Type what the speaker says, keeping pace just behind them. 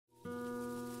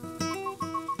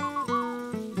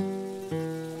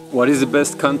What is the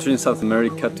best country in South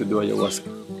America to do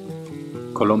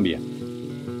ayahuasca? Colombia.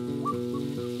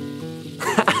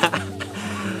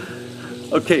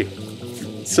 Okay,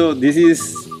 so this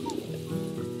is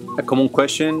a common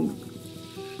question,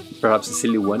 perhaps a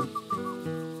silly one.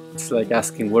 It's like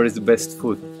asking where is the best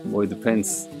food? Well, it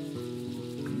depends.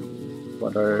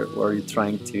 What are you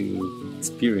trying to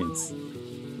experience?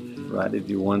 Right? If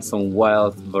you want some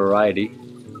wild variety,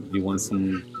 if you want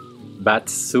some bat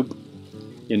soup,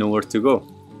 you know where to go.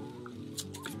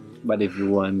 But if you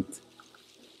want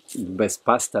the best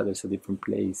pasta, there's a different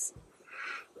place,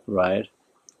 right?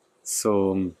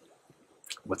 So,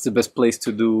 what's the best place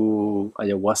to do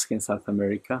ayahuasca in South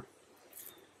America?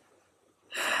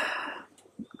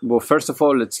 Well, first of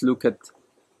all, let's look at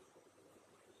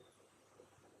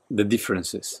the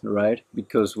differences, right?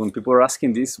 Because when people are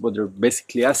asking this, what they're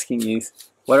basically asking is,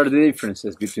 what are the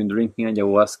differences between drinking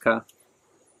ayahuasca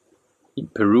in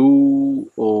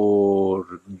Peru or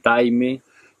Daime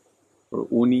or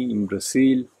Uni in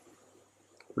Brazil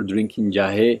or drinking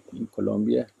Yahe in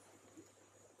Colombia?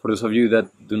 For those of you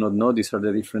that do not know, these are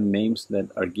the different names that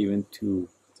are given to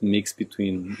the mix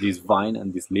between this vine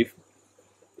and this leaf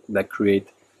that create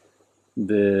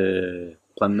the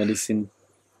plant medicine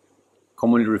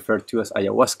commonly referred to as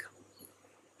ayahuasca.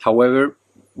 However,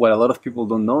 what a lot of people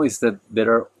don't know is that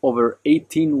there are over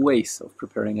 18 ways of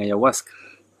preparing ayahuasca,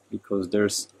 because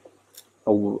there's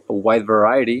a wide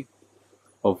variety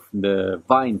of the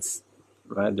vines,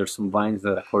 right? There's some vines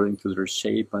that, according to their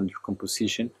shape and their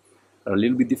composition, are a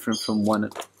little bit different from one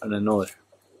another.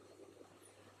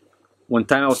 One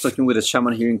time I was talking with a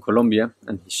shaman here in Colombia,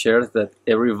 and he shared that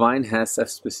every vine has a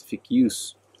specific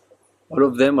use. All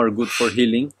of them are good for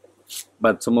healing,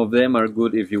 but some of them are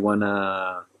good if you want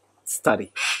to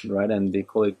study, right? And they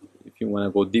call it, if you want to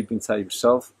go deep inside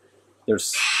yourself,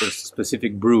 there's a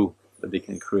specific brew that they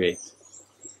can create.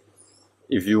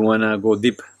 If you want to go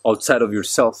deep outside of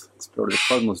yourself, explore the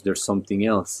cosmos, there's something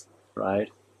else, right?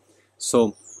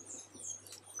 So,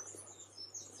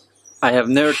 I have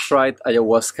never tried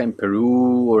ayahuasca in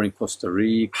Peru or in Costa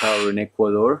Rica or in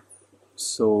Ecuador.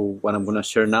 So what I'm going to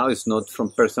share now is not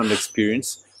from personal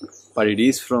experience, but it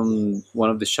is from one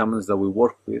of the shamans that we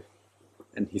work with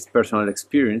and his personal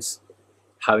experience,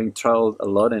 having traveled a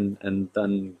lot and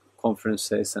done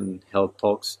conferences and held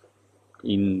talks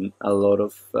in a lot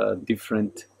of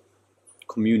different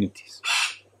communities,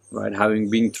 right?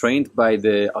 Having been trained by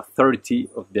the authority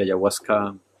of the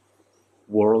ayahuasca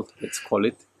world, let's call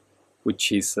it,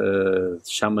 which is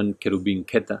Shaman Kerubin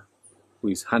Keta, who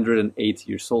is 108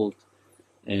 years old.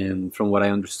 And from what I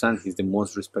understand, he's the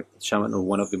most respected shaman, or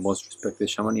one of the most respected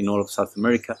shaman in all of South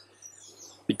America,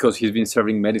 because he's been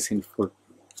serving medicine for,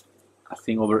 I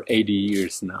think, over 80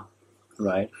 years now,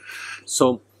 right?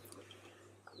 So,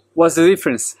 what's the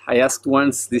difference? I asked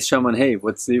once this shaman, hey,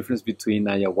 what's the difference between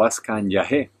ayahuasca and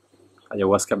Yahe?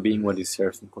 Ayahuasca being what is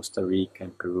served in Costa Rica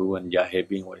and Peru, and Yahe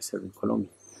being what is served in Colombia.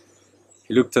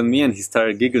 He looked at me and he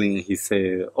started giggling and he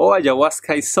said, oh,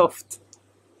 ayahuasca is soft.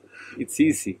 It's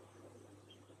easy.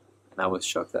 And I was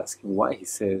shocked, asking why. He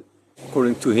said,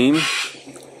 according to him,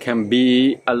 can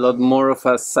be a lot more of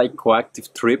a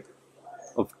psychoactive trip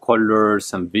of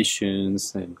colors and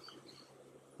visions,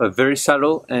 but very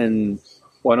subtle, and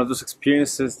one of those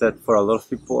experiences that for a lot of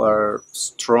people are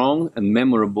strong and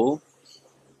memorable,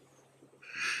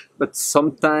 but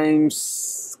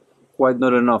sometimes quite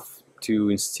not enough to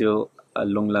instill a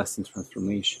long-lasting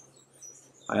transformation.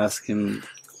 I asked him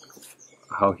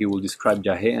how he will describe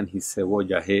Yahe, and he said, well,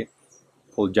 Yahe,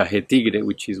 called Yahe Tigre,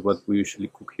 which is what we usually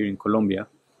cook here in Colombia,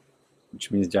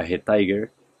 which means Yahe Tiger.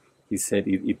 He said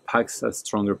it packs a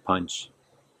stronger punch.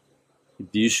 It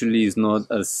usually is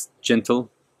not as gentle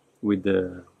with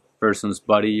the person's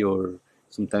body, or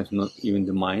sometimes not even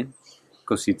the mind,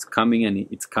 because it's coming, and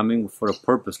it's coming for a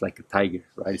purpose, like a tiger,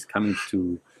 right? It's coming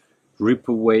to rip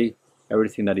away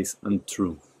everything that is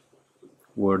untrue,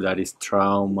 or that is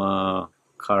trauma,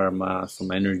 karma,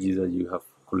 some energies that you have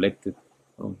collected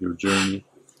on your journey.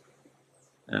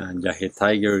 And Yahe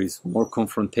Tiger is more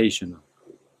confrontational.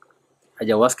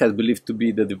 Ayahuasca is believed to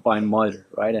be the divine mother,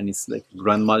 right? And it's like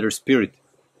grandmother spirit.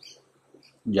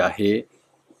 Yahe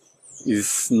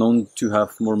is known to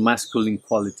have more masculine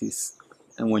qualities.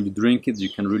 And when you drink it, you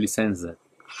can really sense that.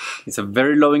 It's a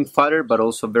very loving father, but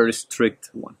also a very strict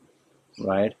one,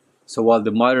 right? So while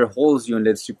the mother holds you and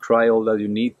lets you cry all that you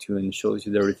need to and shows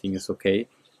you that everything is okay,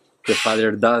 the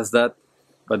father does that,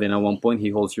 but then at one point he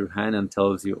holds your hand and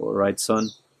tells you, all right, son,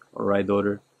 all right,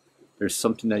 daughter, there's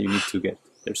something that you need to get.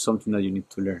 There's something that you need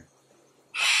to learn,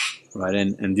 right?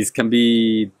 And this can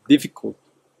be difficult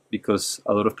because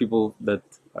a lot of people that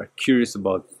are curious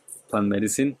about plant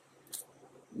medicine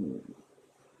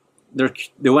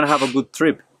they want to have a good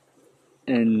trip,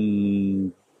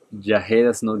 and Yahe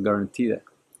does not guarantee that.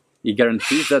 It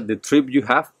guarantees that the trip you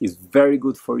have is very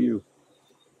good for you,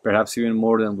 perhaps even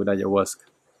more than with ayahuasca,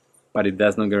 but it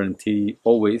does not guarantee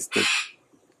always that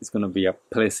it's going to be a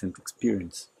pleasant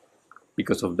experience.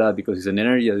 Because of that, because it's an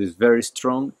energy that is very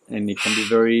strong and it can be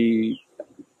very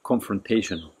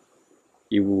confrontational.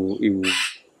 It will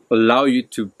allow you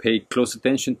to pay close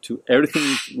attention to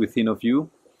everything within of you,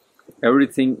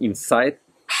 everything inside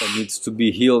that needs to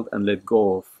be healed and let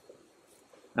go of.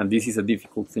 And this is a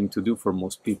difficult thing to do for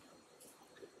most people.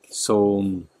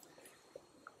 So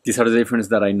these are the differences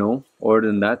that I know. Other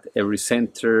than that, every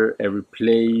center, every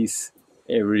place,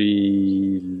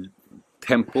 every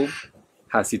temple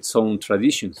has its own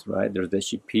traditions, right? There's the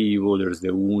Shipibo, there's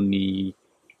the Uni,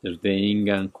 there's the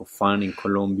Inga and Cofan in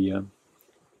Colombia.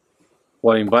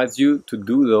 What I invite you to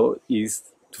do, though, is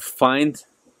to find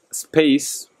a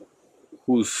space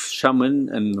whose shaman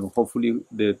and hopefully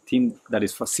the team that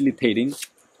is facilitating,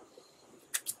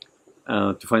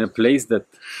 to find a place that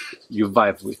you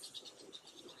vibe with.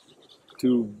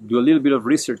 To do a little bit of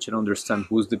research and understand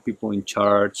who's the people in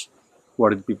charge, who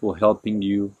are the people helping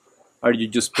you. Are you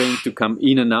just paying to come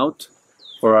in and out,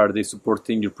 or are they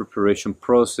supporting your preparation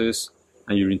process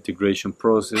and your integration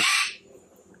process?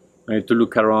 I need to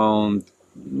look around,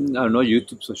 I don't know,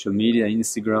 YouTube, social media,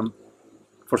 Instagram,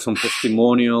 for some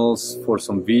testimonials, for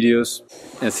some videos,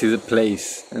 and see the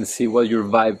place and see what you're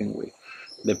vibing with.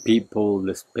 The people,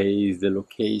 the space, the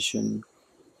location,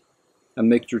 and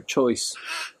make your choice.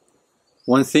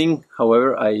 One thing,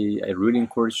 however, I really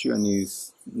encourage you, and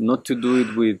is not to do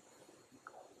it with,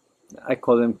 I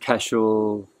call them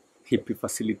casual hippie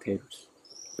facilitators.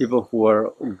 People who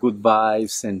are good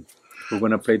vibes and who are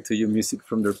going to play to you music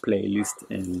from their playlist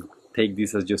and take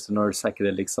this as just another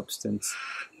psychedelic substance.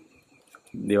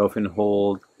 They often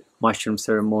hold mushroom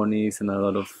ceremonies and a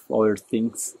lot of other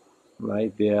things,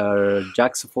 right? They are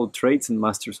jacks of all trades and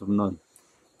masters of none.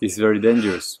 This is very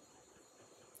dangerous.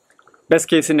 Best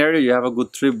case scenario, you have a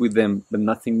good trip with them, but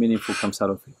nothing meaningful comes out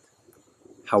of it.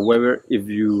 However, if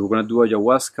you're going to do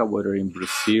ayahuasca, whether in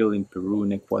Brazil, in Peru,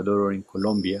 in Ecuador, or in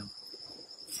Colombia,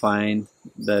 find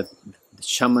that the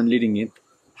shaman leading it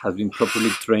has been properly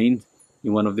trained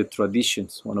in one of the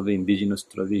traditions, one of the indigenous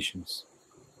traditions.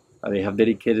 They have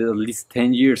dedicated at least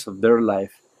 10 years of their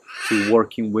life to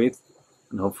working with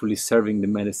and hopefully serving the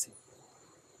medicine.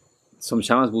 Some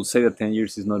shamans will say that 10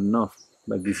 years is not enough,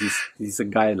 but this is a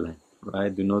guideline,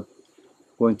 right? Do not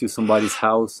go into somebody's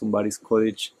house, somebody's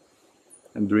cottage,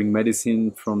 and bring medicine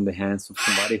from the hands of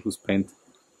somebody who spent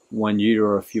 1 year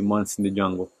or a few months in the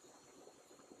jungle.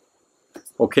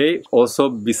 Okay, also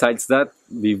besides that,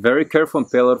 be very careful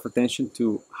and pay a lot of attention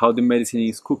to how the medicine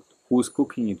is cooked, who's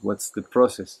cooking it, what's the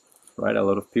process, right? A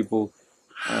lot of people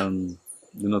do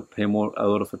not pay a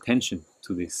lot of attention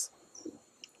to this,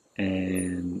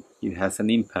 and it has an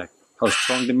impact. How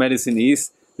strong the medicine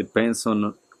is depends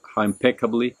on how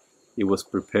impeccably it was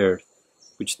prepared,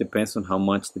 which depends on how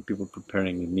much the people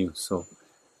preparing it knew. So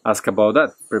ask about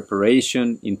that.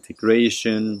 Preparation,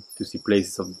 integration, to see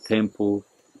places of the temple,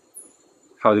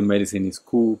 how the medicine is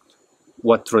cooked,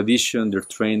 what tradition they're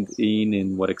trained in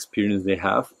and what experience they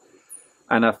have.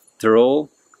 And after all,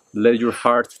 let your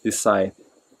heart decide,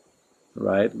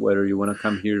 right? Whether you want to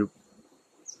come here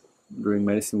during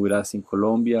medicine with us in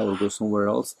Colombia or go somewhere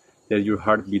else, let your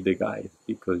heart be the guide,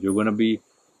 because you're going to be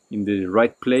in the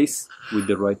right place with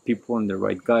the right people and the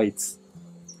right guides.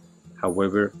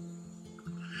 However,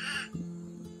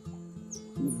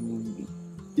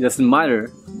 it doesn't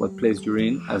matter what place you're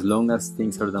in, as long as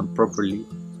things are done properly.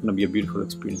 It's going to be a beautiful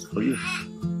experience for you.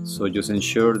 So just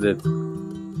ensure that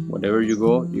wherever you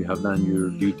go, you have done your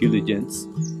due diligence.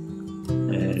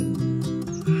 And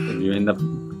if you end up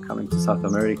coming to South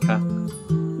America,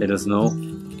 let us know.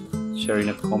 Share in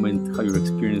a comment how your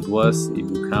experience was. If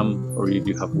you come or if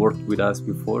you have worked with us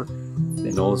before,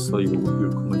 then also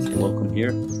your comments are welcome here.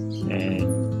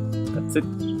 And that's it.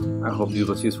 I hope this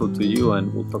was useful to you,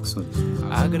 and we'll talk soon.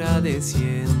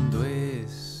 Agradeciendo